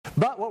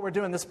what we're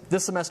doing this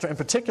semester in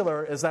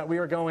particular is that we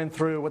are going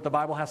through what the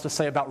Bible has to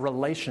say about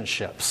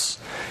relationships.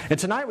 And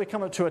tonight we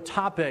come up to a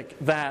topic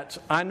that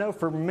I know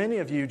for many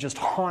of you just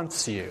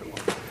haunts you.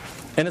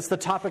 And it's the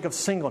topic of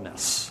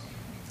singleness.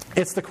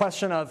 It's the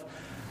question of,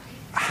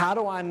 how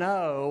do I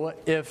know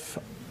if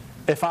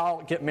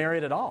I'll get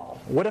married at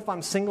all? What if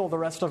I'm single the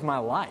rest of my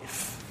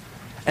life?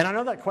 And I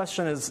know that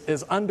question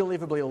is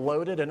unbelievably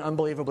loaded and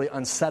unbelievably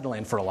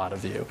unsettling for a lot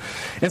of you.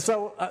 And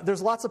so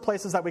there's lots of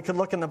places that we could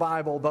look in the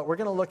Bible, but we're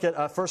going to look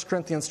at 1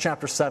 Corinthians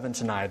chapter 7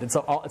 tonight. It's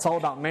all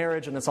about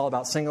marriage and it's all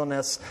about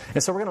singleness.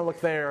 And so we're going to look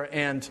there,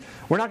 and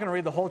we're not going to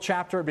read the whole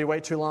chapter. It'd be way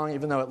too long,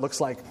 even though it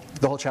looks like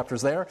the whole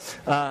chapter's there.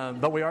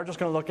 But we are just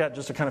going to look at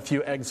just a kind of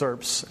few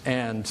excerpts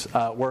and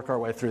work our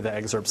way through the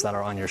excerpts that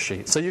are on your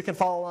sheet. So you can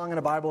follow along in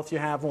a Bible if you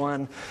have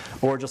one,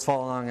 or just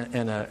follow along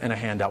in a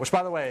handout. Which,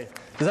 by the way,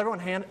 does everyone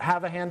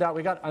have a handout?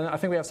 I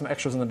think we have some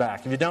extras in the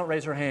back. If you don't,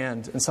 raise your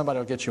hand and somebody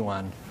will get you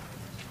one.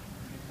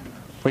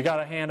 We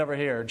got a hand over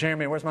here.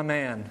 Jeremy, where's my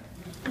man?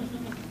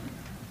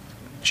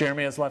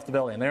 Jeremy has left the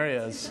building. There he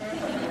is.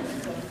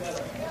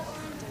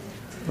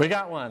 We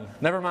got one.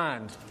 Never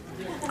mind.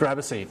 Grab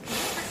a seat.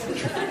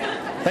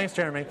 Thanks,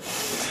 Jeremy.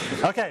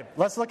 Okay,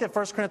 let's look at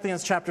 1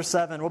 Corinthians chapter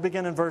 7. We'll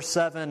begin in verse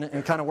 7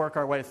 and kind of work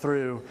our way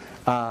through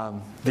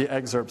the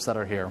excerpts that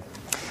are here.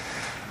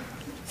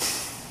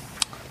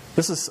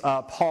 This is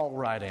Paul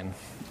writing.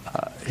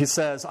 He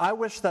says, "I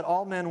wish that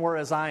all men were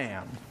as I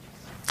am.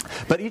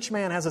 But each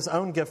man has his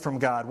own gift from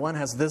God. One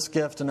has this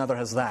gift, another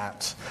has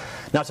that.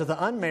 Now to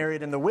the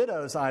unmarried and the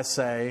widows I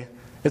say,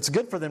 it's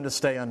good for them to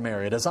stay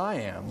unmarried, as I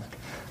am.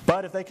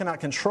 But if they cannot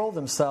control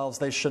themselves,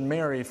 they should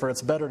marry, for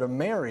it's better to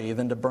marry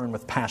than to burn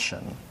with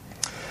passion.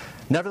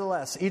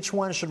 Nevertheless, each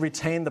one should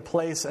retain the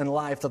place in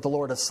life that the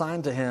Lord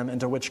assigned to him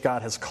and to which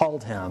God has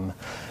called him.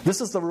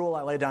 This is the rule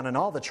I lay down in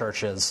all the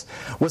churches.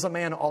 Was a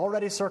man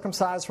already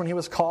circumcised when he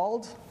was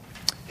called?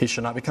 He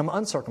should not become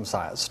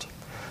uncircumcised.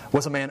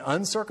 Was a man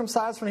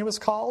uncircumcised when he was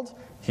called?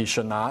 He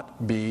should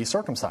not be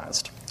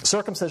circumcised.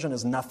 Circumcision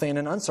is nothing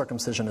and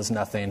uncircumcision is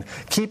nothing.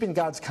 Keeping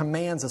God's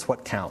commands is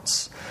what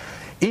counts.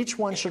 Each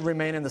one should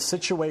remain in the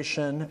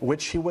situation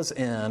which he was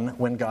in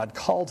when God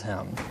called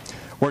him.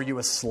 Were you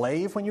a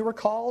slave when you were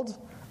called?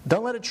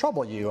 Don't let it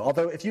trouble you,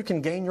 although if you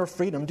can gain your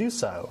freedom, do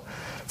so.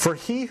 For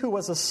he who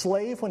was a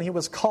slave when he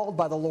was called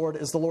by the Lord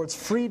is the Lord's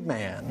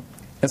freedman.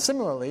 And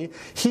similarly,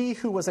 he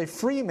who was a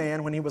free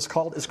man when he was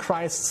called is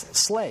Christ's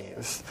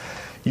slave.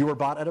 You were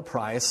bought at a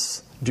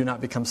price. Do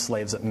not become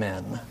slaves of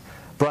men.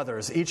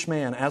 Brothers, each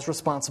man, as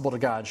responsible to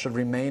God, should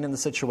remain in the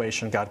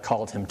situation God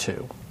called him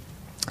to.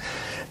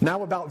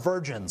 Now about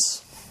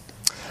virgins.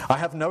 I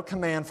have no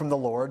command from the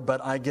Lord, but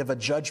I give a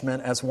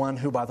judgment as one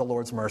who by the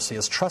Lord's mercy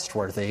is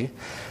trustworthy.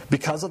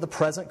 Because of the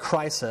present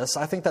crisis,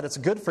 I think that it's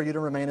good for you to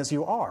remain as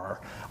you are.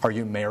 Are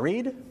you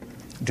married?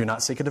 Do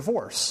not seek a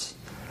divorce.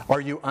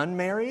 Are you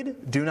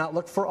unmarried? Do not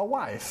look for a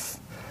wife.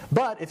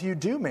 But if you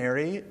do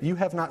marry, you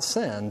have not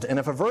sinned. And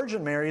if a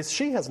virgin marries,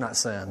 she has not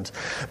sinned.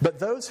 But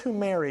those who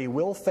marry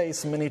will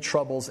face many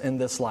troubles in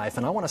this life,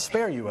 and I want to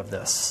spare you of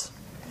this.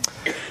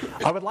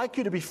 I would like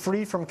you to be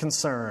free from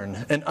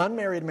concern. An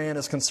unmarried man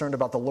is concerned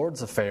about the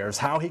Lord's affairs,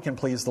 how he can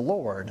please the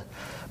Lord.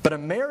 But a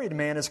married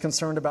man is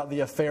concerned about the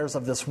affairs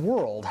of this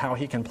world, how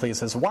he can please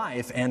his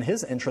wife, and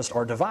his interests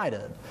are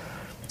divided.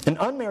 An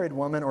unmarried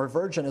woman or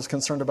virgin is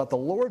concerned about the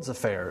Lord's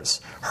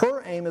affairs.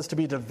 Her aim is to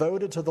be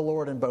devoted to the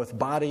Lord in both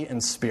body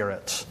and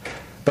spirit.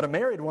 But a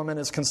married woman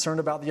is concerned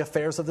about the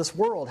affairs of this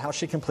world, how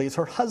she can please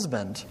her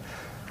husband.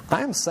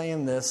 I am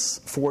saying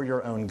this for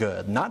your own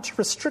good, not to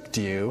restrict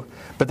you,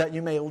 but that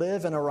you may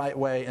live in a right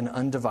way in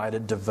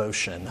undivided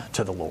devotion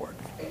to the Lord."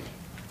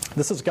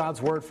 This is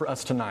God's word for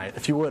us tonight.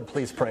 If you would,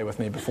 please pray with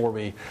me before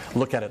we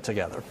look at it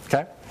together,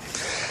 okay?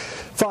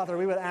 Father,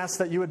 we would ask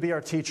that you would be our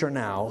teacher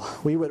now.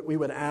 We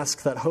would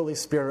ask that Holy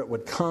Spirit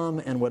would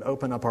come and would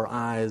open up our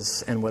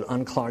eyes and would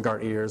unclog our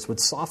ears, would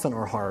soften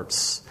our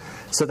hearts,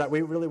 so that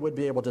we really would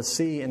be able to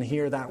see and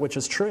hear that which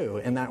is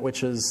true and that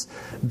which is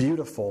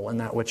beautiful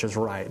and that which is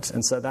right.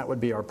 And so that would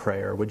be our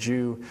prayer. Would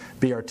you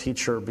be our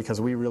teacher,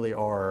 because we really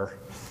are,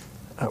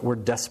 we're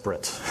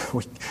desperate.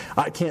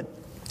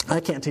 I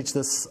can't teach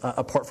this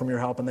apart from your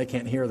help, and they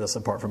can't hear this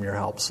apart from your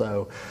help.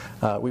 So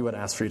we would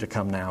ask for you to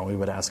come now. We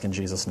would ask in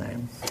Jesus'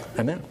 name.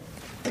 Amen.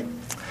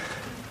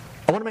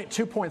 I want to make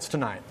 2 points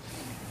tonight.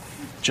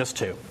 Just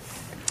 2.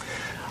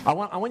 I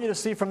want you to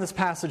see from this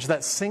passage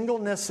that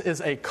singleness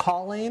is a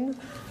calling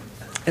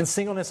and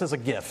singleness is a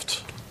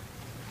gift.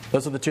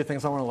 Those are the 2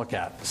 things I want to look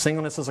at.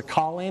 Singleness is a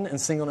calling and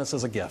singleness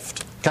is a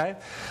gift. Okay?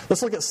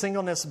 Let's look at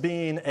singleness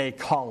being a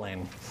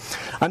calling.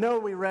 I know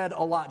we read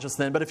a lot just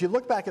then, but if you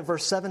look back at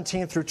verse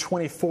 17 through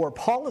 24,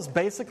 Paul is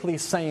basically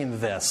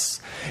saying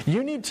this.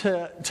 You need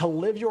to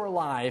live your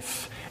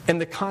life in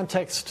the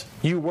context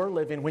you were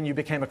living when you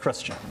became a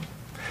Christian.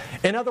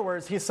 In other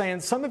words, he's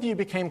saying some of you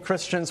became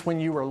Christians when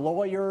you were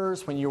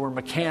lawyers, when you were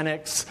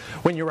mechanics,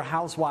 when you were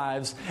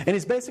housewives. And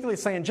he's basically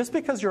saying just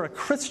because you're a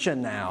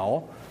Christian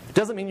now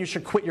doesn't mean you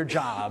should quit your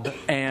job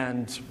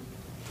and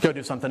go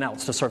do something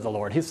else to serve the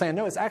Lord. He's saying,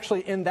 no, it's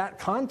actually in that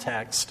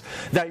context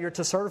that you're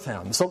to serve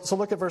Him. So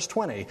look at verse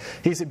 20.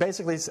 He's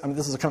basically,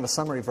 this is a kind of a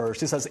summary verse.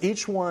 He says,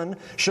 each one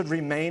should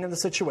remain in the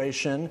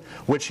situation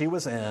which he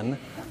was in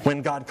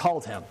when God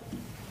called him.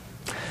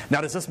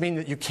 Now, does this mean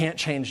that you can't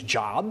change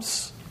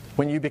jobs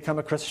when you become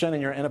a Christian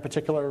and you're in a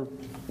particular,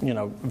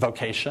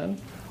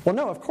 vocation? Well,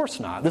 no, of course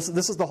not. This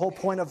is the whole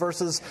point of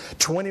verses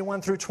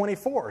 21 through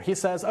 24. He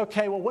says,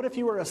 okay, well, what if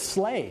you were a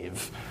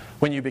slave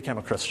when you became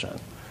a Christian?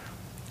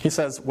 He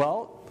says,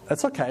 well,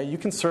 that's okay. You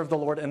can serve the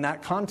Lord in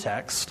that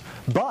context.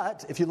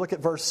 But if you look at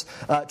verse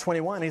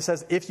 21, he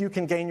says, if you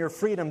can gain your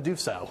freedom, do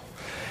so.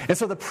 And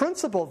so the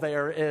principle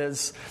there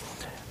is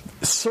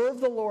serve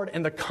the Lord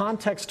in the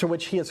context to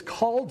which He has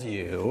called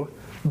you,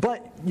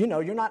 but,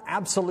 you're not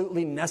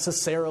absolutely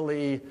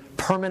necessarily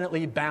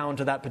permanently bound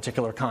to that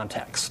particular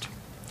context.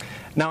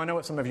 Now, I know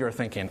what some of you are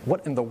thinking.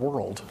 What in the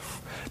world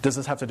does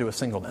this have to do with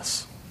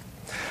singleness?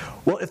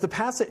 Well, if the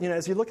passage,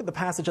 as you look at the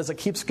passage as it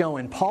keeps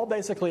going, Paul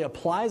basically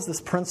applies this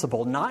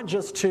principle not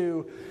just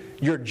to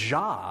your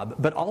job,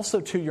 but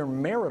also to your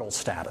marital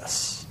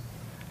status.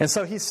 And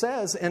so he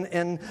says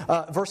in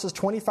verses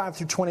 25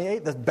 through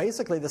 28, that's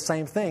basically the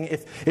same thing.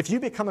 If you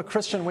become a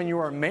Christian when you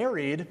are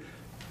married,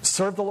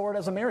 serve the Lord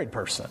as a married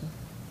person.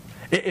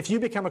 If you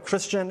become a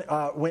Christian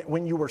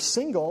when you were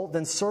single,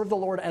 then serve the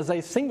Lord as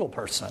a single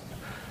person.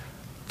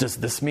 Does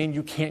this mean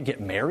you can't get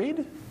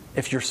married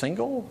if you're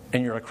single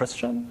and you're a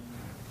Christian?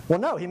 Well,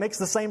 no, he makes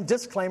the same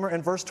disclaimer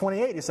in verse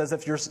 28. He says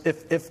if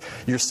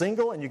you're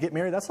single and you get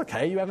married, that's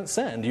okay. You haven't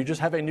sinned. You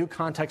just have a new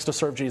context to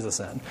serve Jesus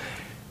in.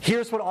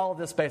 Here's what all of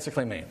this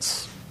basically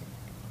means.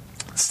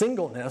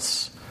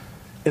 Singleness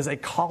is a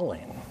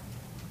calling.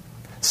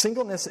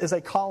 Singleness is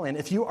a calling.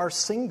 If you are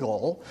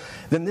single,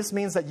 then this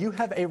means that you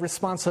have a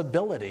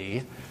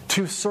responsibility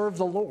to serve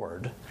the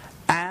Lord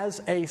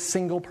as a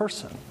single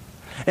person.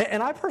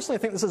 And I personally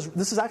think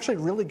this is actually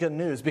really good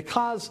news,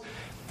 because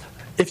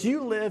if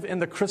you live in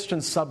the Christian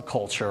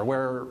subculture,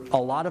 where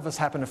a lot of us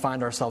happen to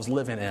find ourselves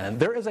living in,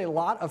 there is a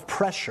lot of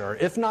pressure,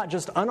 if not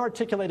just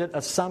unarticulated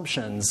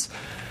assumptions,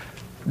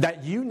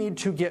 that you need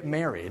to get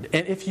married.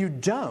 And if you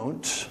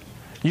don't,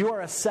 you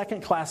are a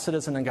second-class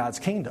citizen in God's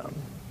kingdom.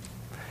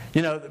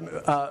 My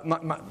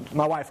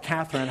wife,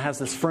 Catherine, has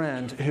this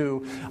friend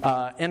who,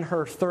 in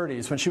her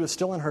 30s, when she was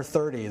still in her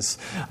 30s,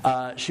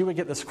 she would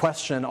get this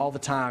question all the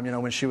time,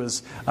 when she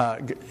was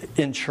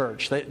in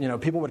church.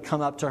 People would come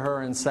up to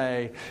her and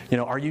say,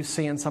 are you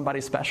seeing somebody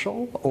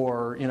special?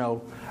 Or,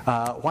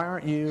 why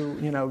aren't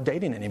you,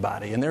 dating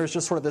anybody? And there's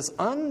just sort of this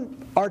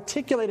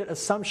unarticulated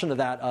assumption of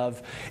that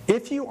of,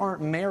 if you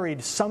aren't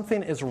married,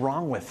 something is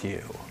wrong with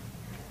you.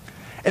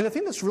 And the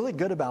thing that's really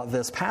good about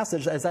this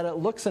passage is that it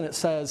looks and it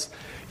says,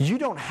 you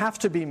don't have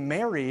to be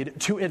married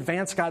to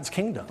advance God's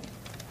kingdom.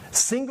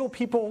 Single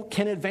people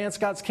can advance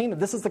God's kingdom.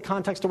 This is the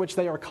context to which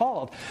they are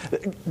called.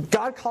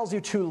 God calls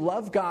you to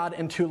love God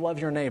and to love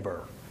your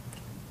neighbor.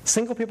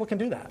 Single people can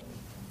do that.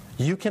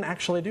 You can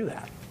actually do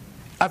that.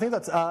 I think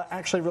that's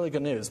actually really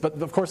good news.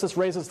 But of course, this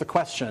raises the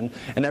question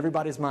in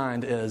everybody's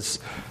mind is,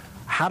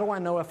 how do I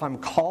know if I'm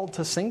called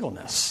to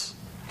singleness?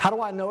 How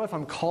do I know if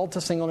I'm called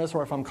to singleness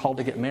or if I'm called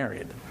to get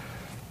married?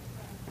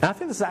 And I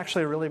think this is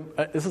actually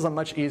this is a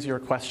much easier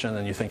question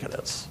than you think it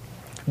is.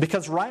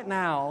 Because right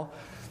now,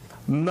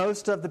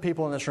 most of the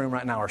people in this room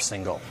right now are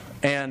single.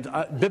 And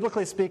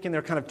biblically speaking, there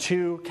are kind of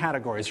two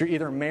categories. You're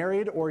either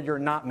married or you're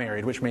not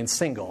married, which means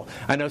single.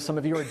 I know some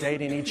of you are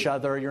dating each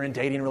other, you're in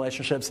dating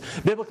relationships.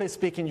 Biblically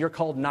speaking, you're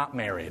called not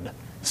married,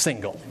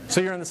 single. So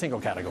you're in the single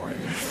category.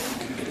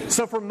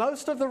 So for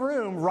most of the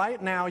room,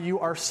 right now you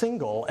are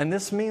single, and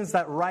this means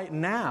that right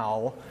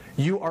now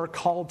you are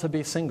called to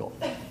be single.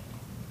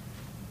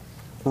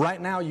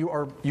 Right now, you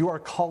are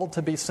called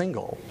to be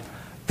single.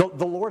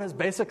 The Lord has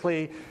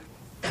basically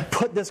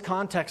put this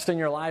context in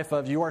your life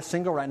of you are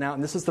single right now,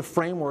 and this is the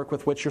framework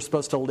with which you're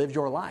supposed to live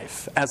your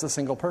life as a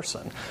single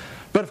person.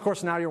 But of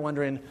course, now you're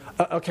wondering,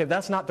 okay,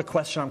 that's not the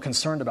question I'm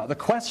concerned about. The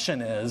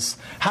question is,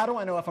 how do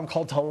I know if I'm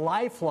called to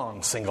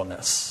lifelong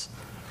singleness?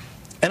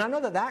 And I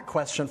know that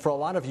question for a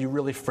lot of you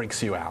really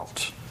freaks you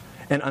out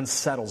and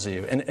unsettles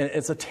you, and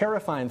it's a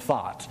terrifying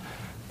thought.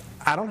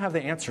 I don't have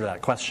the answer to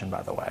that question,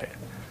 by the way.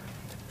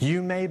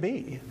 You may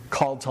be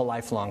called to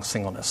lifelong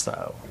singleness,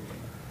 though.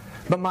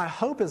 But my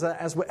hope is that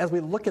as we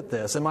look at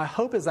this, and my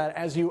hope is that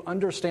as you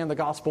understand the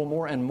gospel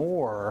more and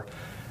more,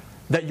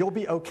 that you'll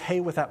be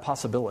okay with that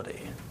possibility.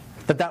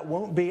 That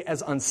won't be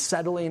as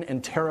unsettling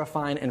and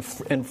terrifying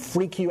and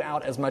freak you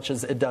out as much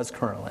as it does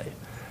currently.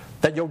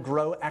 That you'll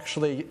grow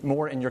actually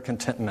more in your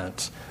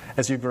contentment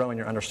as you grow in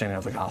your understanding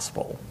of the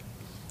gospel.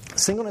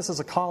 Singleness is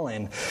a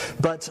calling,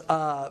 but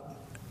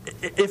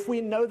if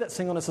we know that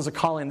singleness is a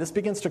calling, this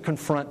begins to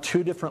confront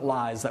two different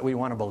lies that we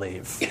want to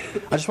believe.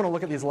 I just want to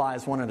look at these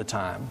lies one at a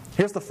time.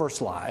 Here's the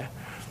first lie,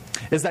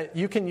 is that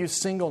you can use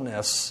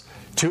singleness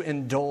to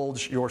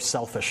indulge your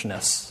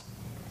selfishness.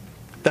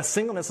 That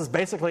singleness is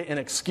basically an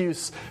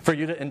excuse for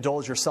you to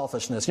indulge your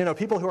selfishness.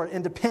 People who are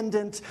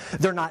independent,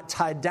 they're not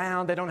tied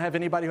down, they don't have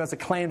anybody who has a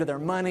claim to their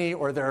money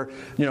or their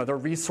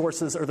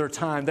resources or their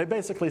time. They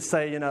basically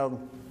say,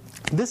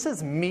 This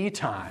is me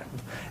time.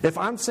 If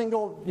I'm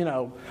single,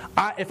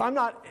 if I'm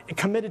not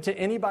committed to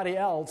anybody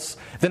else,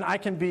 then I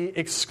can be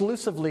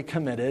exclusively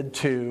committed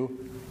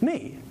to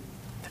me.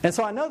 And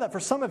so I know that for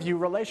some of you,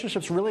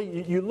 relationships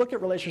really, you look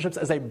at relationships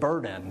as a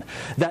burden,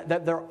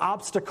 that they're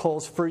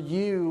obstacles for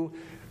you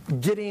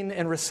getting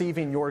and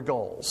receiving your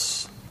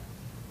goals.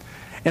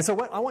 And so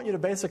what I want you to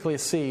basically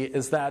see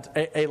is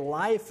that a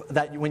life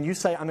that when you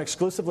say, I'm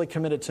exclusively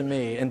committed to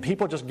me, and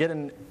people just get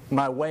in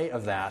my way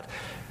of that,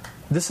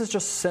 this is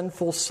just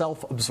sinful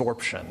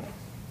self-absorption.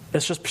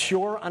 It's just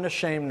pure,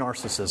 unashamed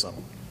narcissism.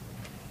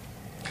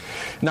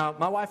 Now,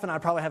 my wife and I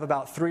probably have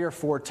about 3 or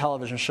 4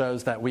 television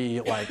shows that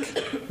we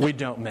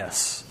don't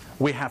miss.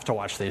 We have to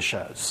watch these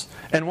shows.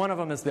 And one of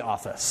them is The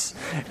Office.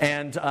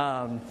 And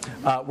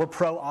we're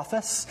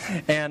pro-Office.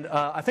 And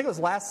I think it was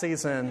last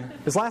season.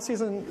 Is last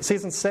season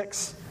season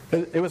 6?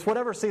 It was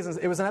whatever season.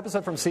 It was an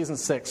episode from season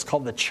 6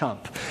 called The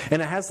Chump.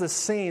 And it has this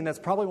scene that's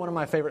probably one of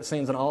my favorite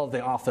scenes in all of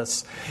The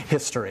Office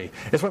history.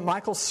 It's when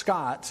Michael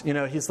Scott,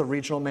 he's the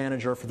regional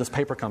manager for this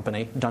paper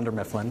company, Dunder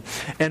Mifflin.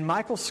 And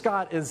Michael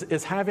Scott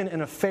is having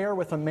an affair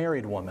with a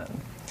married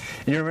woman.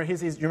 You remember,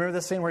 you remember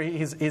this scene where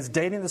he's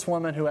dating this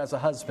woman who has a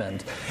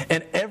husband,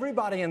 and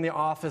everybody in the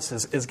office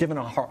is giving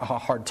a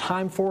hard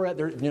time for it.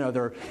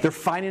 They're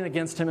fighting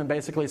against him and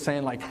basically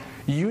saying, like,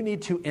 you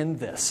need to end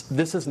this.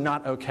 This is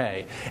not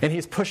okay. And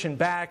he's pushing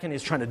back and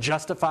he's trying to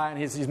justify and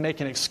he's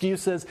making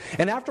excuses.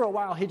 And after a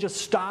while, he just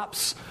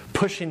stops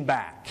pushing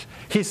back.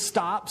 He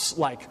stops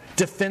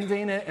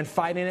defending it and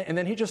fighting it, and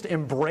then he just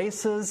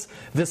embraces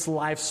this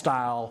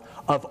lifestyle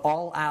of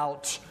all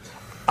out.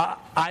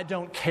 I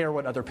don't care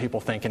what other people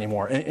think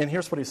anymore. And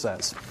here's what he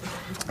says.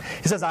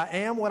 He says, I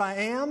am what I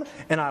am,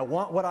 and I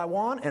want what I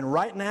want, and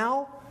right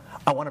now,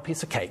 I want a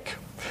piece of cake.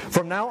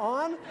 From now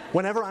on,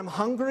 whenever I'm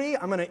hungry,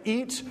 I'm going to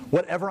eat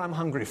whatever I'm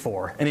hungry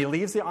for. And he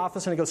leaves the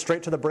office and he goes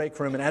straight to the break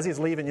room. And as he's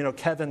leaving,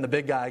 Kevin, the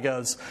big guy,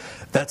 goes,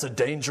 that's a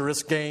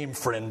dangerous game,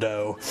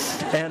 friendo.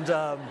 And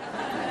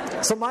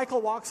so Michael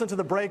walks into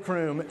the break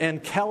room,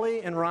 and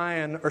Kelly and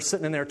Ryan are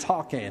sitting in there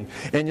talking.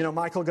 And,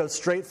 Michael goes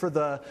straight for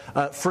the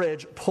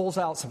fridge, pulls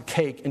out some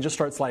cake, and just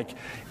starts,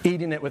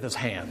 eating it with his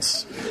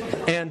hands.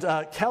 And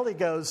Kelly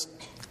goes,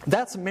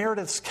 that's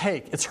Meredith's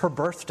cake. It's her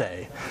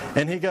birthday.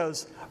 And he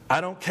goes, I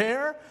don't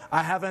care.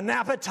 I have an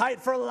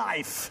appetite for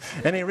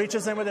life. And he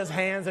reaches in with his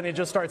hands and he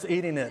just starts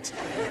eating it.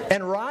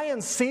 And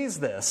Ryan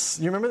sees this.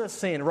 You remember this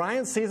scene?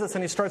 Ryan sees this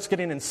and he starts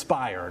getting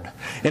inspired.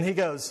 And he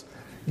goes,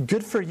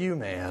 good for you,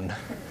 man.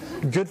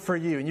 Good for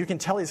you. And you can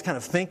tell he's kind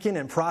of thinking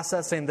and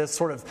processing this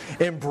sort of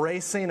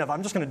embracing of,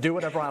 I'm just going to do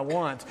whatever I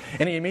want.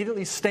 And he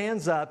immediately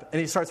stands up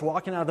and he starts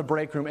walking out of the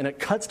break room, and it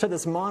cuts to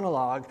this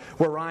monologue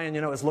where Ryan,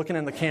 is looking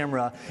in the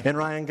camera, and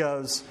Ryan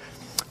goes,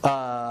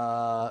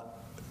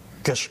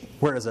 gosh,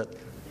 where is it?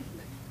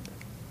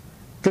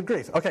 Good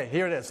grief. Okay,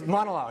 here it is.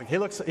 Monologue. He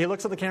looks at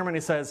the camera and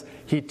he says,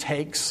 he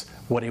takes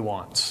what he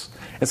wants.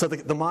 And so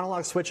the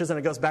monologue switches and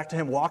it goes back to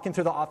him walking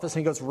through the office,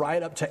 and he goes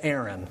right up to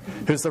Erin,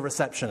 who's the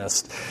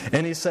receptionist.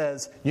 And he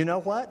says, you know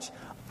what?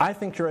 I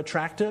think you're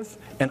attractive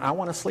and I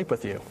want to sleep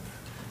with you.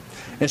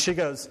 And she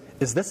goes,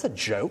 is this a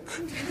joke?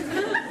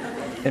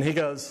 And he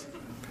goes,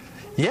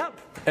 yep.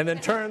 And then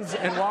turns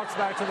and walks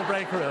back to the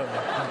break room.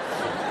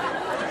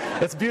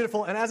 It's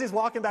beautiful. And as he's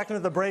walking back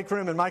into the break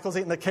room and Michael's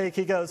eating the cake,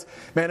 he goes,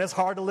 man, it's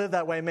hard to live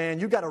that way, man.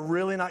 You got to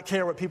really not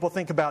care what people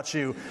think about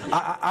you.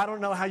 I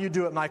don't know how you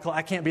do it, Michael.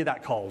 I can't be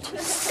that cold.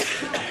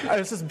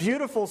 It's this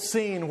beautiful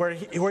scene where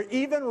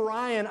even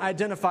Ryan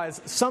identifies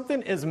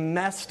something is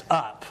messed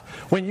up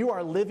when you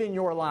are living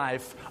your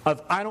life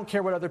of, I don't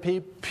care what other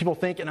people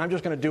think, and I'm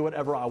just going to do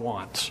whatever I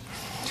want.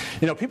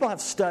 People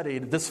have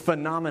studied this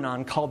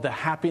phenomenon called the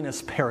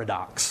happiness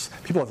paradox.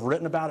 People have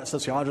written about it.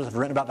 Sociologists have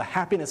written about the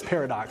happiness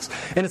paradox.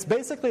 And it's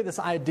basically this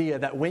idea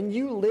that when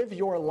you live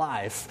your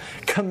life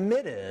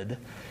committed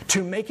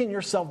to making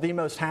yourself the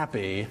most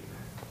happy,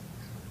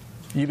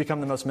 you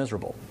become the most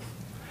miserable.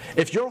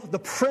 If the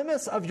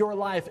premise of your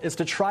life is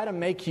to try to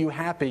make you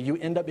happy, you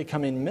end up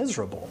becoming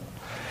miserable.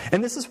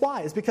 And this is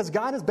why. It's because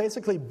God has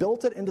basically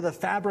built it into the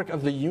fabric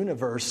of the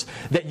universe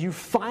that you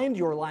find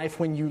your life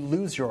when you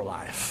lose your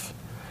life.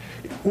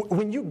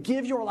 When you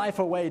give your life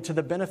away to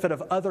the benefit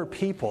of other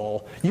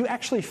people, you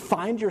actually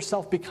find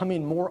yourself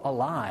becoming more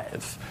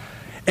alive.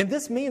 And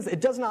this means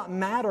it does not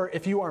matter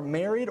if you are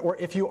married or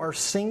if you are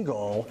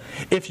single.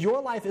 If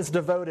your life is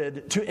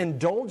devoted to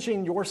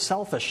indulging your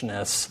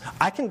selfishness,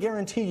 I can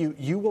guarantee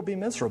you will be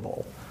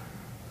miserable.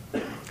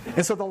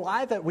 And so the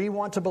lie that we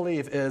want to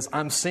believe is,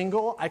 I'm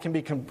single, I can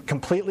be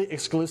completely,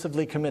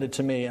 exclusively committed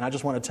to me, and I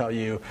just want to tell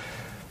you,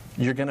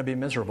 you're going to be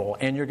miserable,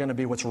 and you're going to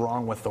be what's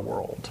wrong with the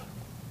world.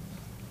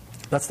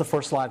 That's the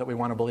first lie that we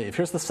want to believe.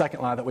 Here's the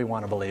second lie that we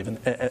want to believe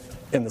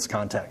in this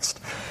context.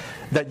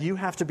 That you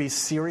have to be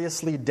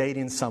seriously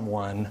dating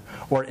someone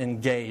or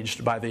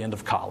engaged by the end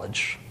of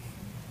college.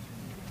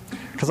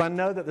 because I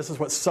know that this is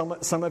what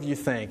some of you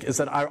think, is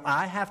that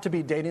I have to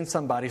be dating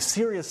somebody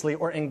seriously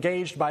or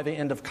engaged by the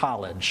end of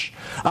college.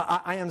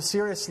 I am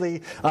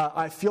seriously,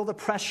 I feel the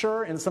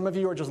pressure, and some of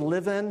you are just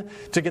living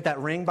to get that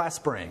ring by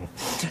spring.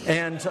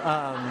 And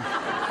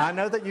I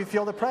know that you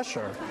feel the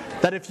pressure.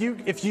 That if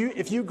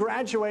you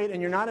graduate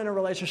and you're not in a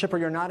relationship or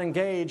you're not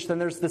engaged, then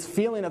there's this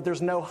feeling of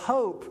there's no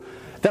hope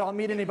that I'll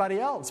meet anybody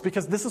else,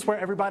 because this is where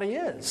everybody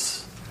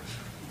is.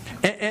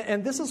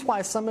 And this is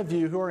why some of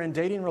you who are in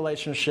dating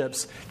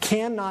relationships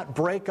cannot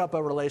break up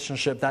a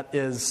relationship that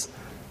is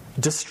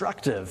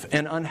destructive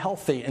and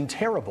unhealthy and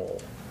terrible.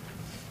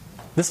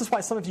 This is why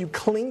some of you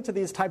cling to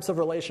these types of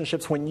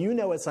relationships when you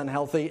know it's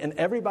unhealthy and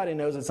everybody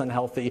knows it's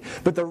unhealthy.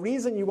 But the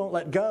reason you won't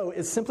let go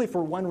is simply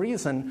for one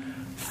reason: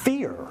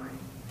 fear.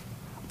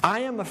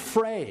 I am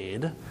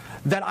afraid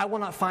that I will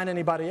not find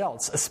anybody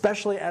else,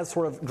 especially as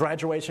sort of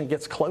graduation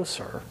gets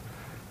closer.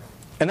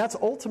 And that's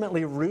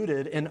ultimately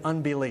rooted in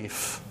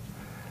unbelief.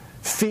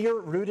 Fear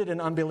rooted in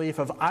unbelief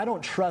of, I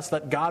don't trust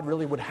that God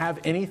really would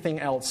have anything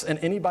else and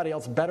anybody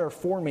else better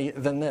for me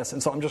than this,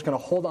 and so I'm just going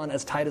to hold on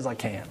as tight as I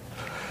can.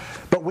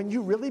 But when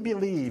you really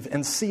believe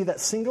and see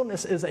that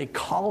singleness is a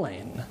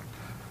calling,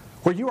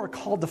 where you are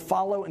called to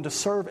follow and to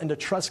serve and to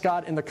trust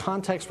God in the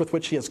context with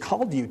which He has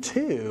called you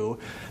to,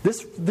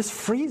 this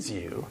frees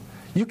you.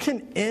 You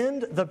can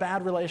end the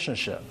bad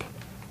relationship.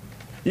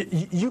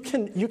 You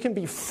can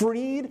be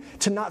freed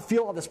to not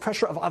feel all this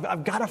pressure of,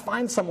 I've got to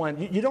find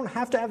someone. You don't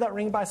have to have that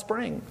ring by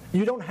spring.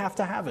 You don't have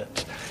to have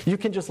it. You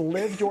can just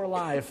live your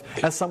life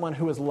as someone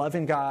who is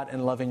loving God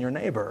and loving your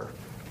neighbor.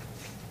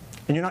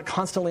 And you're not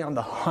constantly on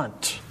the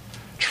hunt,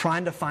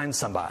 trying to find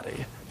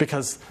somebody,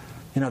 because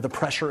the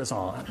pressure is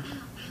on.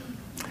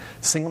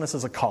 Singleness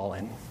is a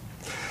calling.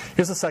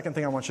 Here's the second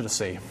thing I want you to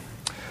see.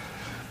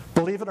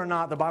 Believe it or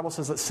not, the Bible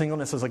says that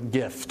singleness is a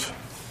gift.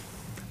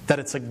 That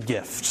it's a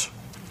gift.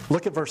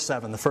 Look at verse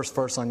 7, the first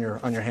verse on your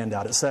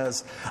handout. It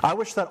says, I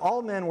wish that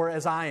all men were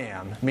as I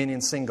am,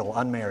 meaning single,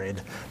 unmarried.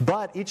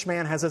 But each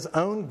man has his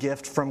own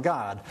gift from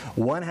God.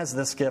 One has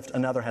this gift,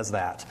 another has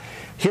that.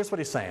 Here's what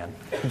he's saying.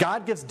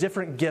 God gives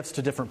different gifts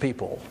to different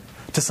people.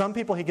 To some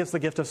people, He gives the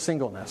gift of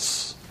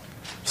singleness.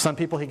 Some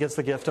people, He gives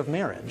the gift of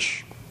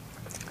marriage.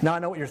 Now, I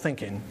know what you're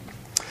thinking.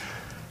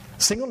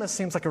 Singleness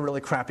seems like a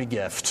really crappy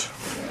gift.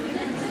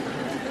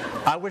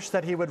 I wish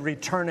that he would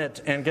return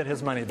it and get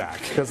his money back,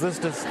 because this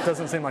just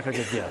doesn't seem like a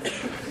good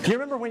gift. Do you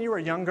remember when you were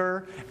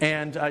younger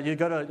and you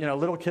go to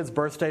little kids'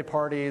 birthday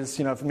parties?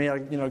 For me, I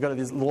go to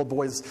these little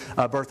boys'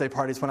 birthday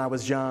parties when I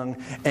was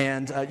young,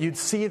 and you'd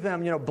see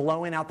them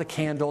blowing out the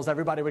candles.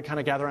 Everybody would kind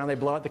of gather around. They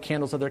blow out the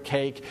candles of their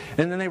cake,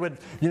 and then they would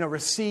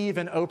receive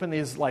and open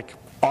these like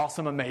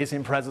awesome,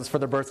 amazing presents for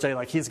their birthday.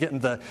 Like he's getting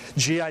the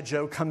G.I.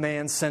 Joe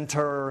Command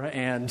Center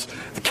and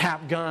the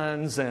cap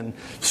guns and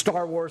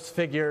Star Wars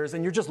figures,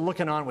 and you're just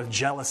looking on with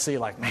jealousy,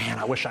 like, man,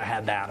 I wish I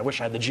had that. I wish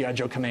I had the G.I.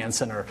 Joe Command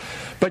Center.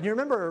 But you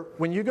remember,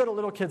 when you go to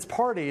little kids'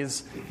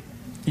 parties,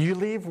 you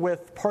leave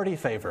with party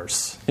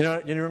favors. You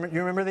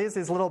remember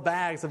these little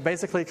bags of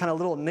basically kind of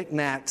little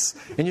knickknacks,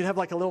 and you'd have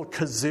like a little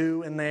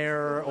kazoo in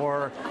there,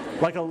 or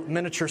like a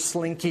miniature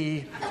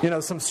slinky,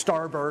 some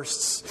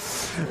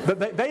starbursts.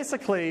 But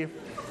basically,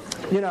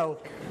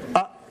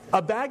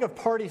 a bag of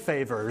party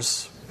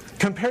favors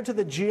compared to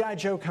the G.I.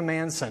 Joe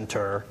Command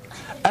Center,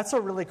 that's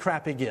a really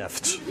crappy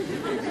gift.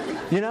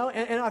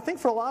 And I think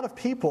for a lot of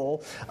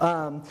people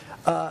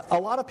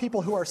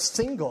who are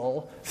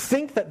single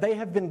think that they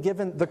have been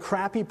given the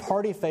crappy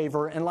party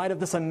favor in light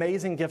of this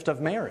amazing gift of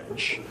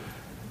marriage.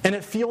 And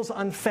it feels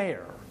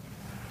unfair.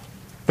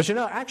 But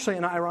actually,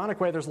 in an ironic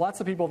way, there's lots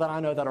of people that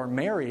I know that are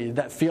married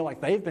that feel like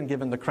they've been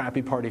given the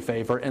crappy party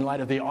favor in light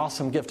of the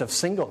awesome gift of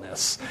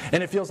singleness.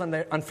 And it feels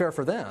unfair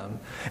for them.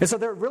 And so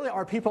there really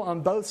are people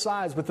on both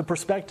sides with the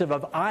perspective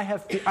of, I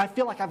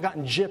feel like I've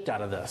gotten gypped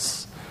out of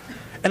this.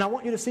 And I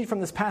want you to see from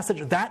this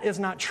passage, that is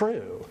not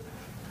true.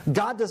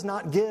 God does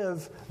not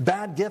give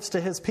bad gifts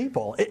to His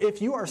people.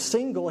 If you are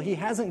single, He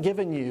hasn't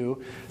given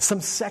you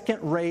some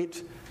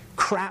second-rate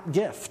crap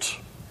gift.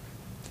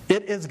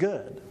 It is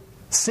good.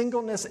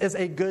 Singleness is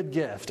a good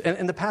gift.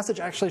 And the passage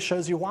actually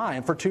shows you why,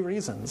 and for two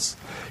reasons.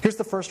 Here's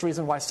the first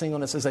reason why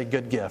singleness is a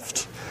good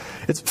gift.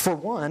 For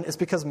one, it's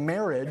because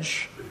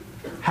marriage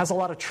has a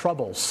lot of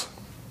troubles.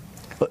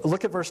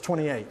 Look at verse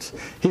 28.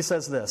 He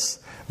says this,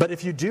 but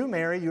if you do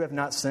marry, you have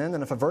not sinned,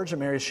 and if a virgin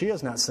marries, she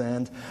has not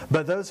sinned.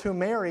 But those who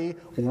marry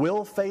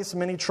will face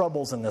many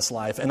troubles in this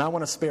life, and I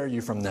want to spare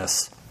you from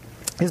this.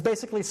 He's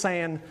basically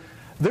saying,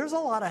 there's a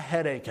lot of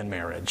headache in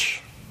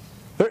marriage.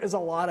 There is a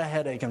lot of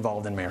headache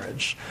involved in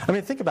marriage. I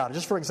mean, think about it.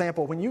 Just for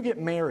example, when you get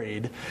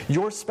married,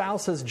 your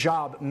spouse's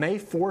job may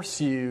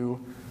force you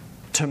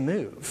to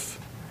move.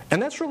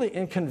 And that's really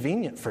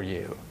inconvenient for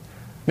you.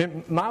 I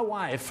mean, my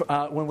wife,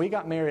 when we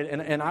got married,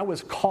 and I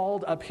was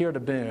called up here to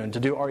Boone to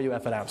do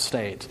RUF at App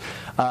State,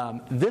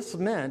 this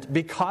meant,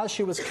 because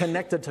she was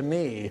connected to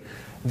me,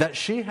 that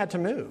she had to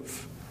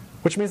move.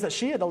 Which means that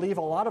she had to leave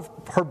a lot of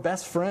her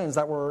best friends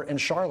that were in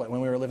Charlotte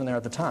when we were living there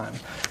at the time.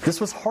 This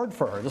was hard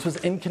for her. This was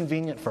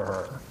inconvenient for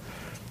her.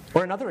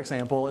 Or another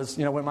example is,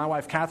 when my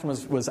wife Catherine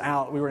was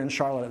out, we were in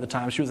Charlotte at the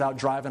time, she was out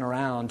driving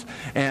around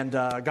and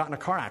got in a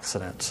car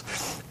accident.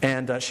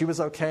 And she was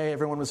okay,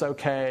 everyone was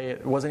okay,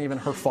 it wasn't even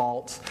her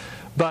fault.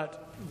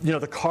 But,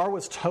 the car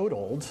was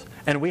totaled,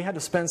 and we had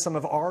to spend some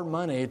of our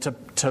money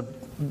to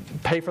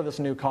pay for this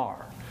new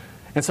car.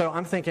 And so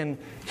I'm thinking,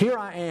 here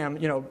I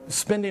am,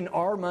 spending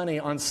our money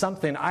on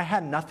something I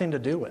had nothing to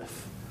do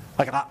with.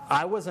 Like,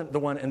 I wasn't the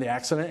one in the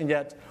accident, and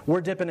yet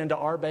we're dipping into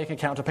our bank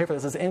account to pay for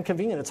this. It's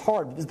inconvenient. It's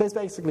hard. It's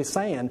basically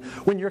saying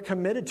when you're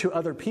committed to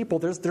other people,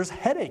 there's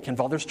headache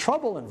involved. There's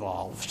trouble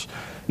involved.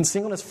 And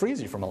singleness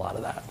frees you from a lot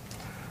of that.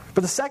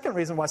 But the second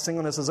reason why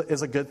singleness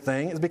is a good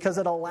thing is because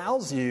it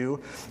allows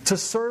you to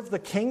serve the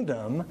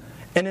kingdom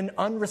in an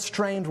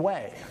unrestrained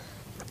way.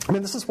 I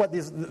mean, this is what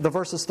the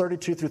verses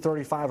 32 through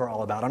 35 are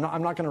all about.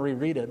 I'm not going to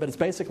reread it, but it's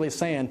basically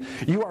saying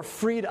you are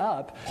freed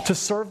up to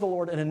serve the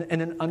Lord in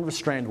an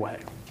unrestrained way.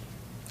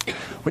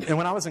 And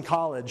when I was in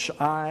college,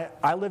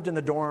 I lived in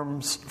the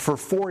dorms for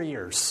 4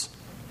 years.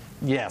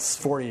 Yes,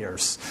 4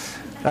 years.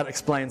 That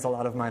explains a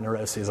lot of my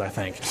neuroses, I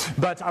think.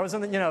 But I was in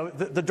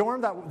the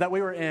dorm that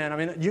we were in. I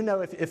mean,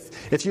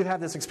 if you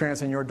have this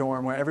experience in your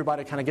dorm where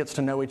everybody kind of gets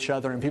to know each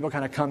other and people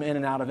kind of come in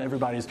and out of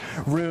everybody's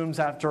rooms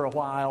after a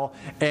while.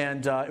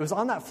 And it was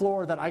on that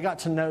floor that I got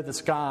to know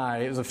this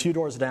guy. It was a few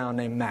doors down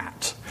named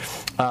Matt.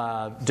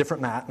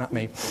 Different Matt, not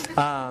me.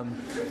 I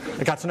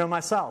got to know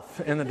myself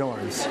in the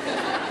dorms.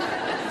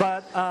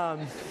 But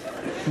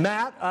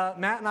Matt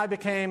and I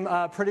became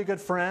pretty good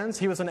friends.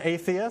 He was an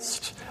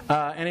atheist,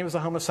 and he was a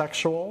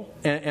homosexual.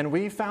 And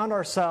we found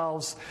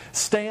ourselves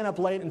staying up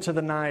late into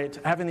the night,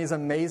 having these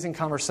amazing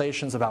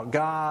conversations about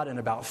God and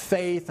about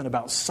faith and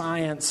about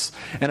science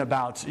and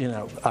about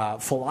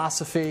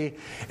philosophy.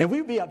 And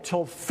we'd be up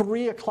till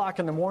 3 o'clock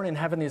in the morning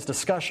having these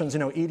discussions,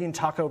 eating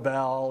Taco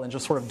Bell and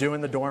just sort of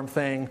doing the dorm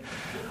thing.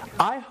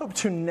 I hope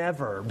to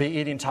never be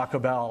eating Taco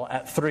Bell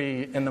at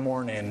 3 in the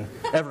morning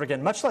ever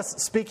again, much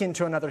less speaking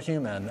to another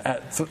human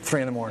at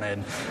 3 in the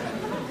morning,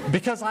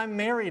 because I'm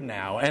married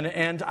now,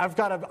 and I've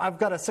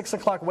got a 6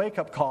 o'clock wake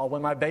up call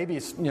when my baby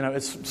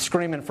is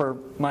screaming for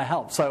my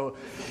help. So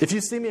if you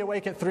see me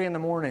awake at 3 in the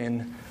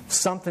morning,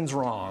 something's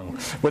wrong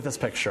with this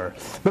picture.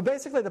 But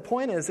basically, the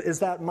point is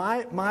that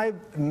my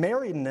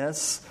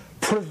marriedness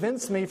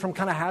prevents me from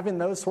kind of having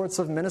those sorts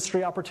of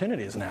ministry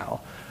opportunities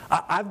now.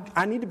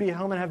 I need to be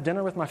home and have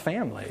dinner with my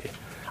family.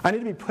 I need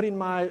to be putting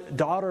my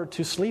daughter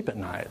to sleep at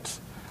night.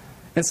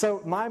 And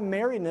so my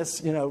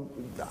marriedness,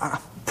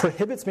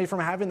 prohibits me from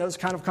having those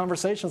kind of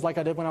conversations like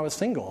I did when I was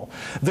single.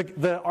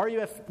 The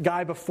RUF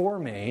guy before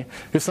me,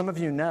 who some of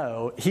you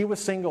know, he was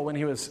single when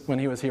he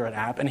was here at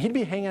App, and he'd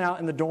be hanging out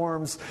in the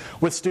dorms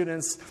with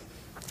students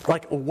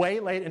like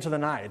way late into the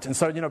night. And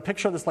so,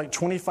 picture this like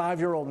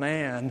 25-year-old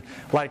man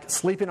like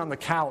sleeping on the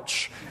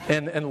couch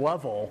in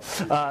Lovell,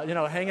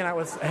 hanging out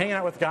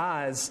with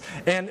guys.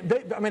 And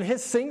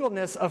his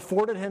singleness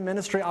afforded him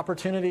ministry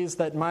opportunities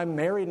that my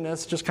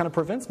marriedness just kind of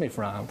prevents me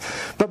from.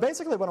 But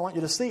basically what I want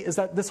you to see is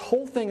that this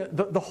whole thing,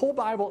 the whole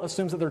Bible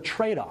assumes that there are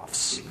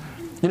trade-offs.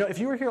 If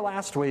you were here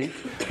last week,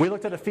 we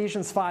looked at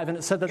Ephesians 5 and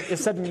it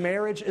said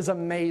marriage is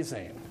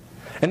amazing.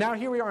 And now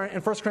here we are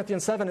in 1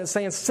 Corinthians 7, it's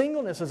saying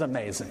singleness is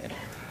amazing.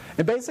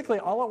 And basically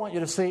all I want you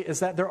to see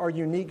is that there are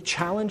unique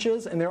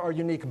challenges and there are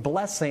unique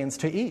blessings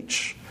to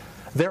each.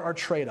 There are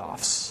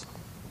trade-offs.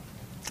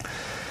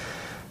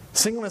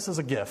 Singleness is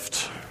a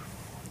gift.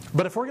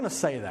 But if we're going to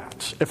say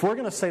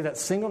that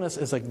singleness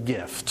is a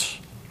gift,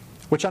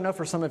 which I know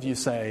for some of you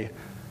say,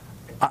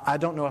 I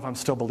don't know if I'm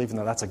still believing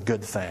that that's a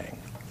good thing.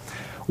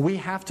 We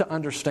have to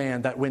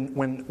understand that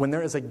when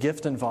there is a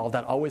gift involved,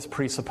 that always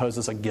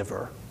presupposes a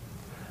giver.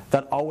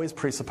 That always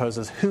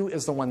presupposes who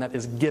is the one that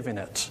is giving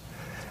it.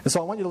 And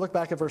so I want you to look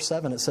back at verse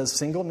 7. It says,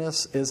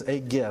 singleness is a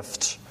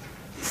gift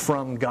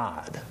from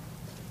God.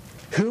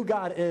 Who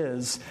God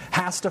is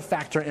has to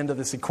factor into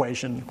this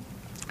equation.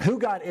 Who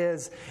God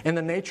is in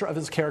the nature of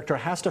His character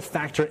has to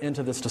factor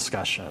into this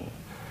discussion.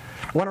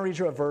 I want to read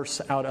you a verse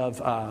out of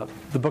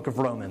the book of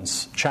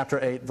Romans,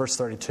 chapter 8, verse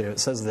 32. It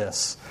says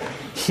this,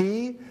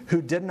 He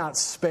who did not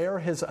spare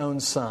His own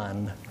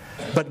Son,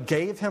 but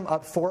gave Him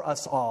up for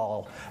us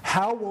all,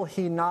 how will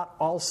He not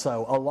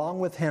also, along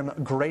with Him,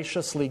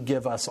 graciously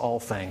give us all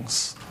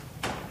things?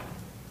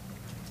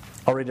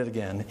 I'll read it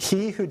again.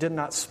 He who did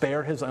not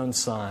spare His own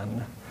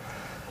Son,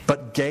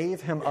 but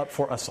gave Him up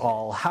for us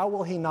all, how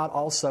will He not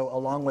also,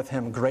 along with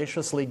Him,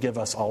 graciously give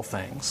us all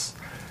things?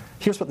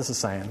 Here's what this is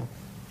saying.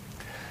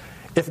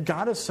 If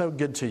God is so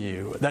good to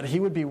you that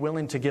He would be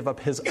willing to give up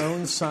His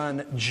own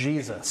Son,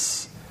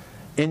 Jesus,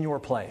 in your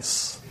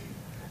place,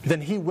 then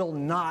He will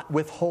not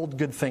withhold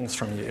good things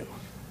from you.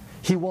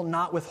 He will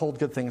not withhold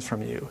good things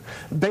from you.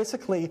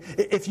 Basically,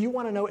 if you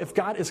want to know if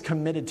God is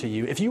committed to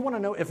you, if you want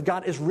to know if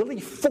God is really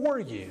for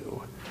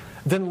you,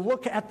 then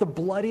look at the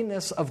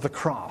bloodiness of the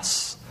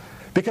cross.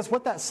 Because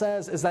what that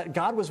says is that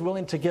God was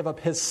willing to give up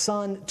His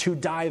Son to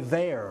die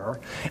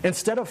there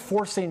instead of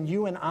forcing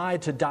you and I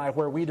to die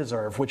where we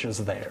deserve, which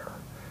is there.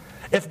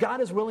 If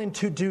God is willing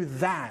to do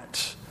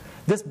that,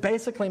 this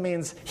basically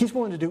means He's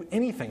willing to do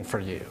anything for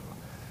you.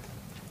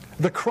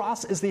 The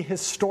cross is the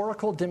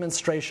historical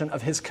demonstration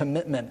of his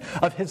commitment,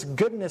 of his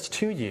goodness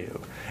to you.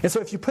 And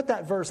so if you put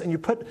that verse and you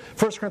put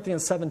 1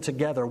 Corinthians 7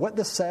 together, what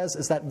this says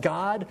is that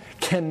God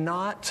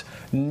cannot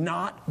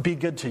not be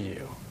good to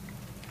you.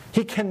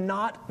 He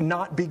cannot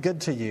not be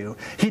good to you.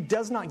 He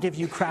does not give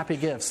you crappy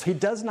gifts. He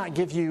does not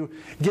give you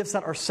gifts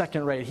that are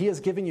second rate. He is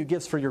giving you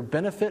gifts for your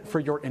benefit, for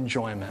your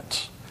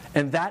enjoyment.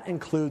 And that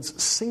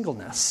includes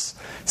singleness.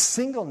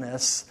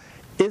 Singleness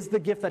is the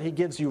gift that he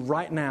gives you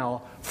right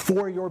now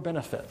for your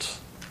benefit.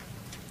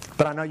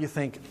 But I know you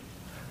think,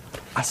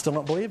 I still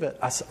don't believe it.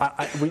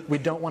 We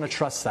don't want to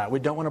trust that. We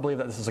don't want to believe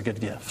that this is a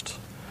good gift.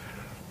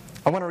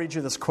 I want to read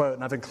you this quote,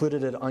 and I've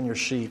included it on your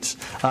sheet.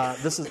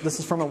 This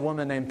is from a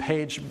woman named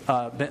Paige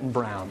Benton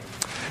Brown.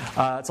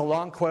 It's a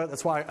long quote.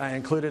 That's why I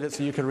included it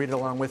so you could read it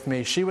along with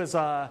me. She was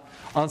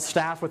on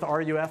staff with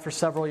RUF for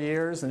several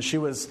years, and she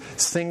was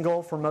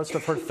single for most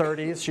of her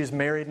 30s. She's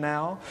married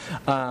now.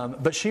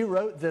 But she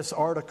wrote this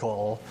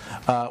article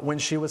when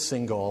she was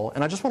single,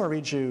 and I just want to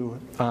read you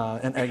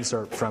an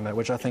excerpt from it,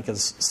 which I think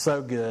is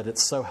so good.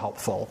 It's so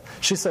helpful.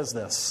 She says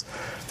this: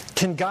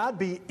 "Can God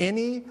be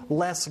any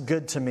less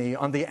good to me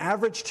on the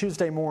average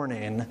Tuesday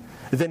morning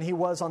than he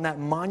was on that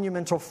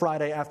monumental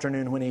Friday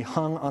afternoon when he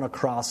hung on a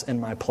cross in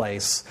my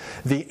place?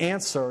 The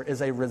answer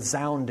is a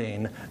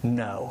resounding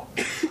no.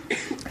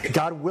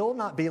 God will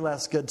not be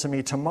less good to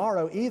me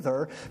tomorrow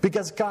either,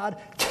 because God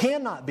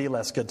cannot be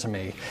less good to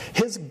me.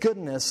 His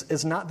goodness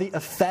is not the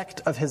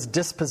effect of his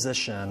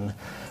disposition,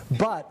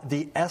 but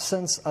the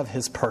essence of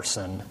his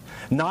person.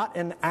 Not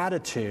an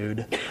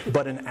attitude,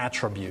 but an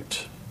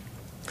attribute."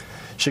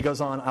 She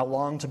goes on, "I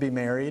long to be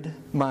married.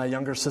 My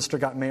younger sister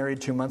got married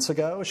 2 months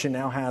ago. She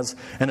now has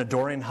an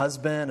adoring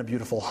husband, a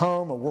beautiful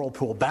home, a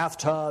Whirlpool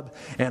bathtub,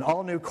 and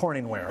all new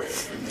Corningware.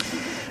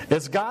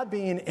 Is God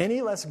being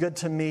any less good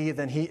to me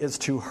than he is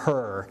to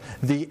her?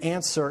 The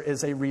answer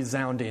is a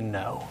resounding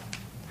no.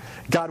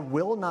 God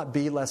will not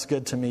be less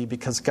good to me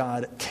because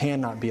God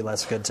cannot be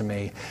less good to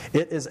me.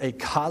 It is a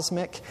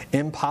cosmic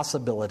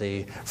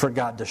impossibility for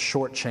God to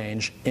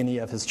shortchange any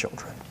of his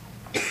children."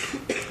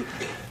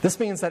 This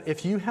means that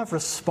if you have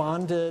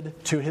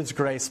responded to his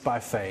grace by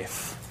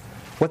faith,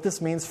 what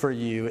this means for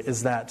you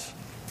is that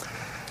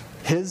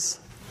his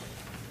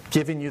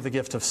giving you the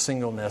gift of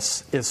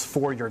singleness is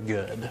for your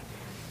good.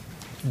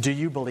 Do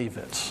you believe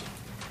it?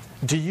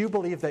 Do you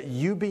believe that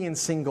you being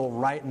single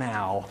right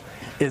now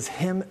is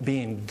him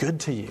being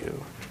good to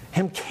you,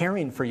 him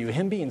caring for you,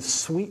 him being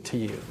sweet to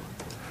you?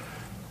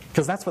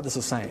 Because that's what this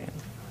is saying.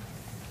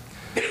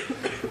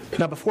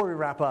 Now, before we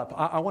wrap up,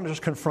 I want to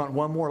just confront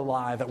one more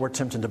lie that we're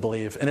tempted to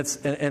believe, and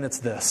it's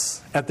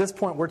this. At this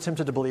point, we're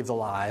tempted to believe the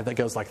lie that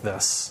goes like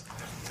this: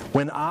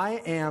 when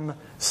I am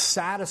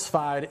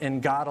satisfied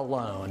in God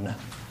alone,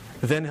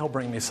 then he'll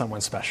bring me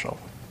someone special.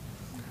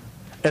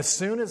 As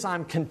soon as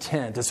I'm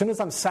content, as soon as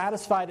I'm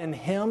satisfied in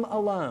him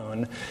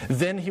alone,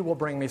 then he will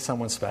bring me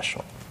someone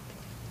special.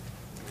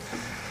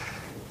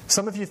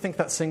 Some of you think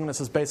that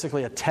singleness is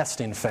basically a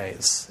testing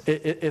phase.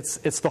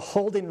 It's the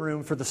holding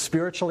room for the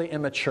spiritually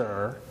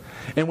immature.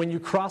 And when you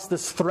cross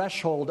this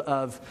threshold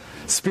of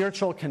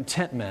spiritual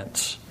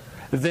contentment,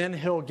 then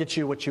he'll get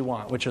you what you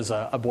want, which is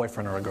a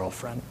boyfriend or a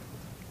girlfriend.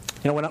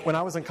 You know, when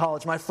I was in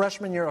college, my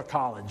freshman year of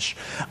college,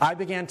 I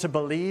began to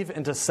believe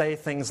and to say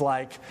things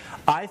like,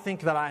 I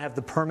think that I have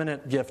the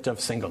permanent gift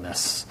of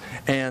singleness.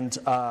 And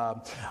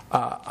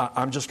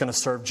I'm just going to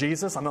serve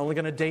Jesus. I'm only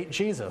going to date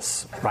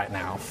Jesus right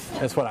now.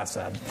 That's what I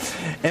said.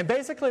 And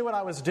basically what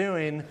I was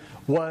doing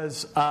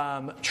was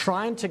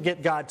trying to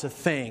get God to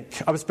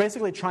think. I was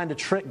basically trying to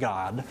trick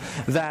God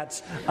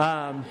that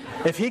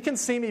if he can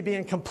see me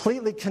being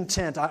completely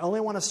content, I only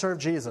want to serve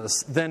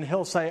Jesus, then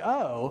he'll say,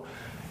 oh,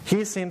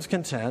 he seems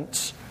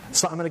content,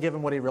 so I'm going to give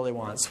him what he really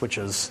wants, which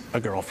is a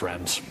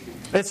girlfriend.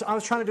 I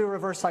was trying to do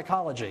reverse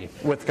psychology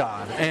with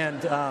God,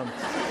 and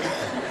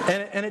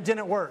it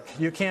didn't work.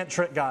 You can't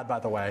trick God, by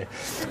the way.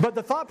 But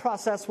the thought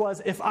process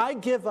was, if I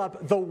give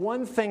up the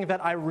one thing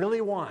that I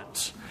really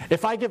want,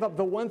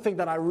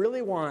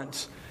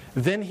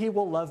 then he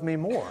will love me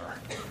more.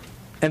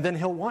 And then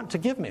he'll want to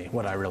give me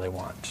what I really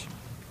want.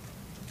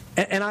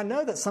 And I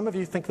know that some of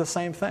you think the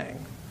same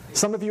thing.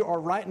 Some of you are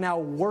right now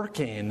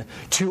working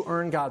to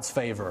earn God's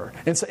favor.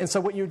 And so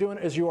what you're doing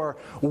is you are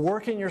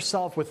working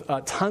yourself with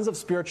tons of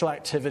spiritual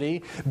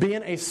activity,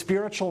 being a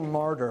spiritual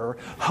martyr,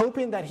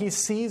 hoping that he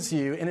sees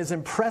you and is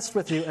impressed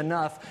with you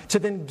enough to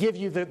then give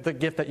you the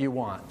gift that you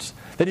want.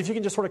 That if you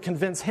can just sort of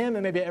convince him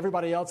and maybe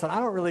everybody else that I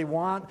don't really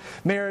want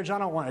marriage, I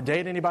don't want to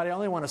date anybody, I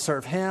only want to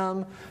serve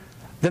him,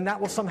 then that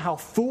will somehow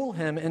fool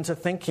him into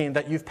thinking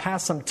that you've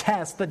passed some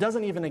test that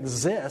doesn't even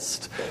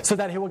exist so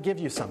that he will give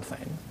you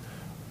something.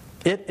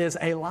 It is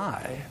a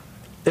lie.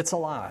 It's a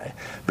lie.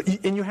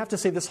 And you have to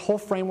say this whole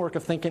framework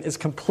of thinking is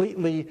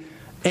completely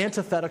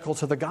antithetical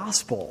to the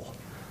gospel.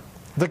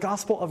 The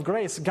gospel of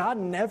grace. God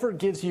never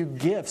gives you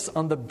gifts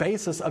on the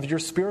basis of your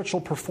spiritual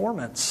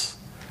performance.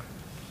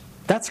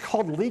 That's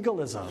called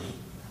legalism.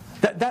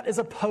 That is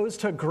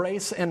opposed to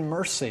grace and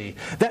mercy.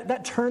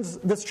 That turns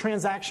this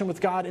transaction with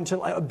God into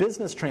a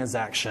business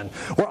transaction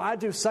where I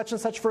do such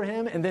and such for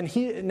him, and then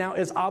he now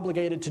is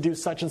obligated to do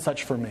such and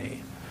such for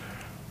me.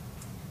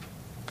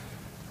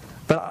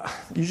 But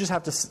you just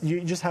have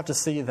to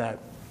see that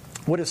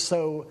what is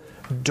so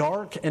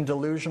dark and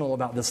delusional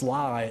about this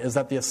lie is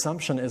that the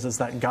assumption is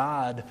that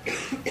God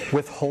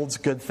withholds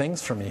good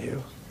things from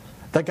you.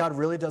 That God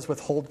really does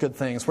withhold good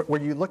things.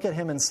 Where you look at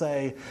him and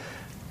say,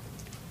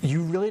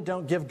 you really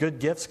don't give good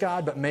gifts,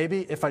 God, but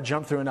maybe if I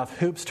jump through enough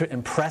hoops to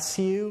impress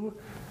you,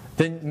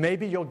 then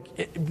maybe you'll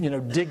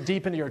dig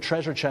deep into your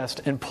treasure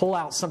chest and pull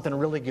out something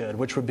really good,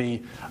 which would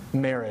be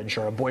marriage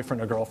or a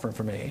boyfriend or girlfriend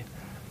for me.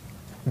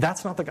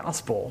 That's not the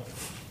gospel.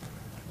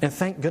 And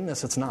thank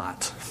goodness it's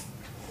not.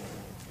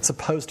 It's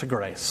opposed to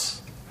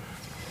grace.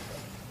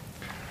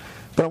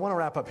 But I want to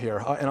wrap up here,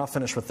 and I'll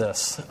finish with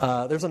this.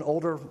 There's an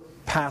older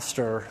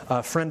pastor,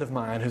 a friend of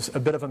mine, who's a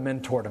bit of a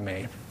mentor to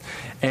me.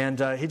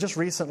 And he just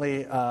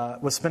recently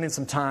was spending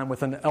some time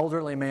with an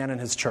elderly man in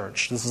his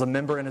church. This is a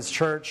member in his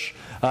church,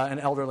 an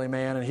elderly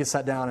man, and he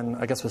sat down and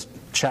I guess was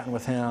chatting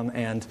with him.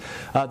 And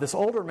this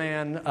older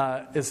man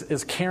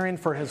is caring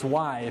for his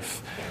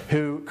wife,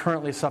 who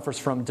currently suffers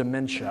from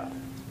dementia.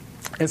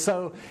 And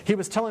so he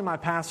was telling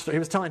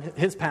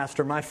his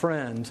pastor, my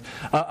friend,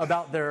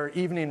 about their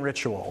evening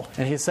ritual.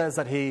 And he says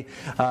that he,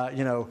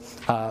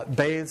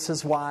 bathes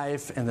his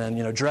wife and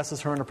then,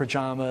 dresses her in her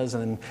pajamas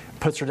and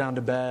puts her down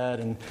to bed.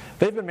 And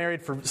they've been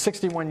married for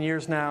 61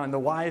 years now, and the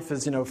wife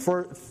is,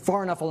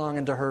 far enough along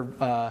into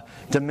her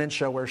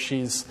dementia where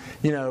she's,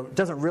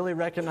 doesn't really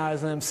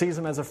recognize him, sees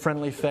him as a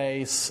friendly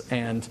face.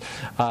 And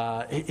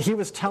he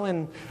was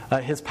telling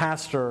his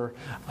pastor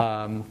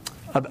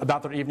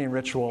about their evening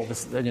ritual,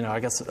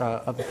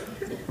 a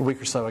week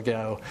or so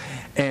ago,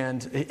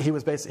 and he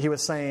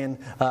was saying,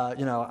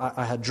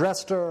 I had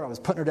dressed her, I was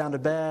putting her down to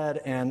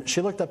bed, and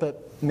she looked up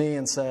at me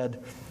and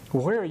said,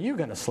 "Where are you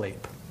going to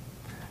sleep?"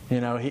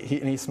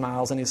 He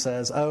smiles and he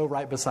says, "Oh,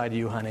 right beside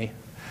you, honey."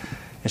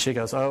 And she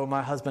goes, "Oh,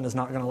 my husband is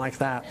not going to like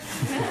that."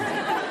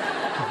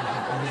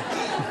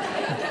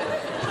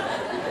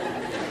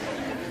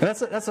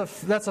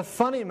 That's a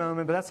funny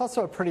moment, but that's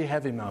also a pretty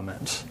heavy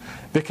moment,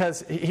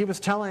 because he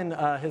was telling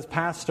his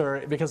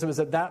pastor, because it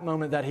was at that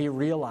moment that he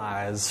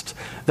realized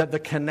that the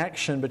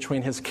connection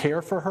between his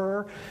care for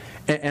her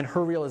and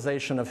her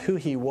realization of who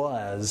he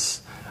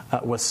was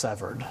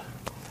severed.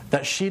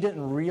 That she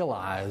didn't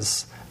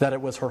realize that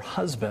it was her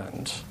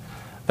husband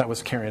that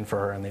was caring for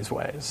her in these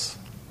ways.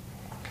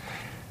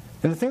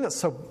 And the thing that's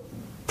so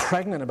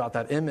pregnant about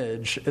that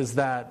image is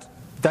that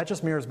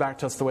just mirrors back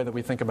to us the way that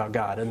we think about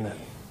God, isn't it?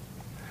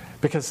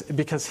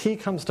 Because he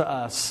comes to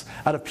us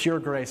out of pure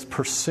grace,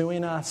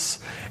 pursuing us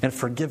and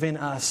forgiving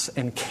us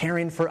and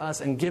caring for us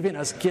and giving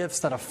us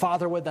gifts that a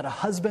father would, that a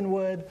husband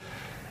would,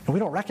 and we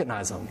don't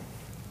recognize them.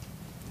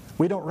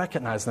 We don't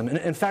recognize them.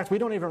 In fact, we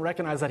don't even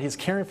recognize that he's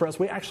caring for us.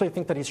 We actually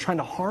think that he's trying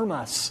to harm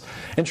us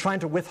and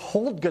trying to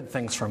withhold good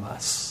things from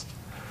us.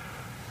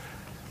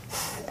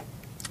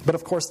 But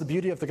of course, the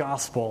beauty of the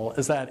gospel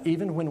is that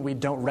even when we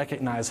don't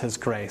recognize his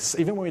grace,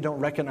 even when we don't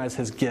recognize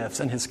his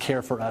gifts and his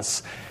care for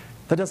us,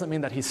 that doesn't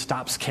mean that he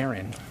stops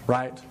caring,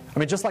 right? I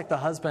mean, just like the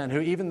husband who,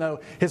 even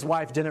though his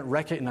wife didn't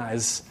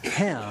recognize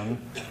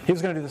him, he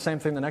was going to do the same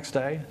thing the next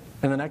day.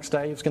 And the next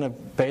day, he was going to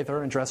bathe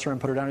her and dress her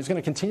and put her down. He was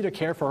going to continue to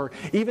care for her,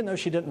 even though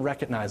she didn't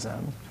recognize him.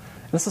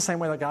 And it's the same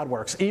way that God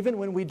works. Even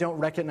when we don't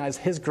recognize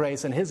his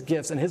grace and his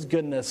gifts and his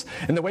goodness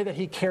and the way that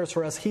he cares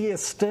for us, he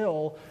is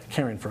still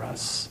caring for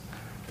us.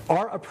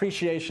 Our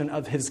appreciation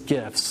of his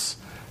gifts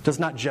does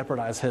not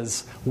jeopardize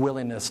his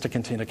willingness to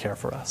continue to care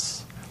for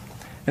us.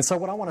 And so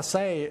what I want to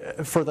say,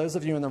 for those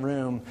of you in the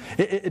room,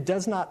 it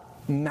does not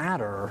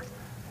matter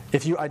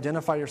if you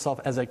identify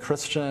yourself as a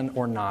Christian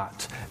or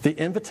not. The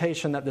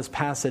invitation that this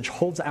passage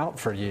holds out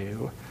for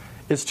you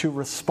is to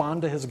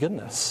respond to his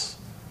goodness.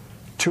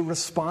 To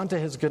respond to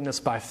his goodness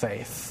by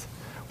faith.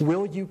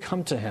 Will you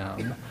come to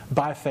him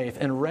by faith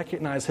and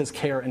recognize his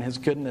care and his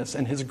goodness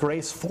and his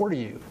grace for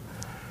you?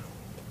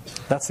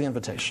 That's the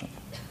invitation.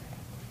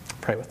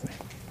 Pray with me.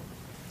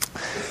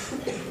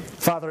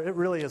 Father, it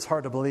really is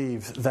hard to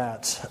believe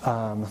that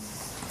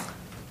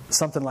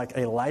something like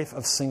a life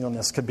of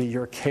singleness could be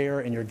your care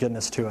and your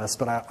goodness to us,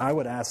 but I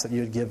would ask that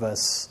you would give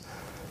us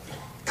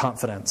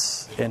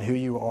confidence in who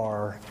you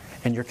are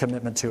and your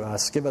commitment to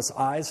us. Give us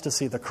eyes to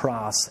see the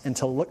cross and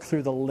to look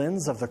through the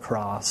lens of the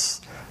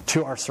cross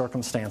to our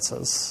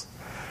circumstances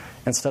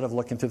instead of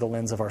looking through the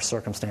lens of our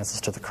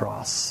circumstances to the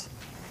cross.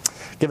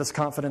 Give us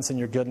confidence in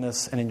your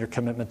goodness and in your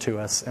commitment to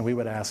us, and we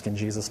would ask in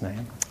Jesus'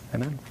 name.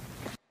 Amen.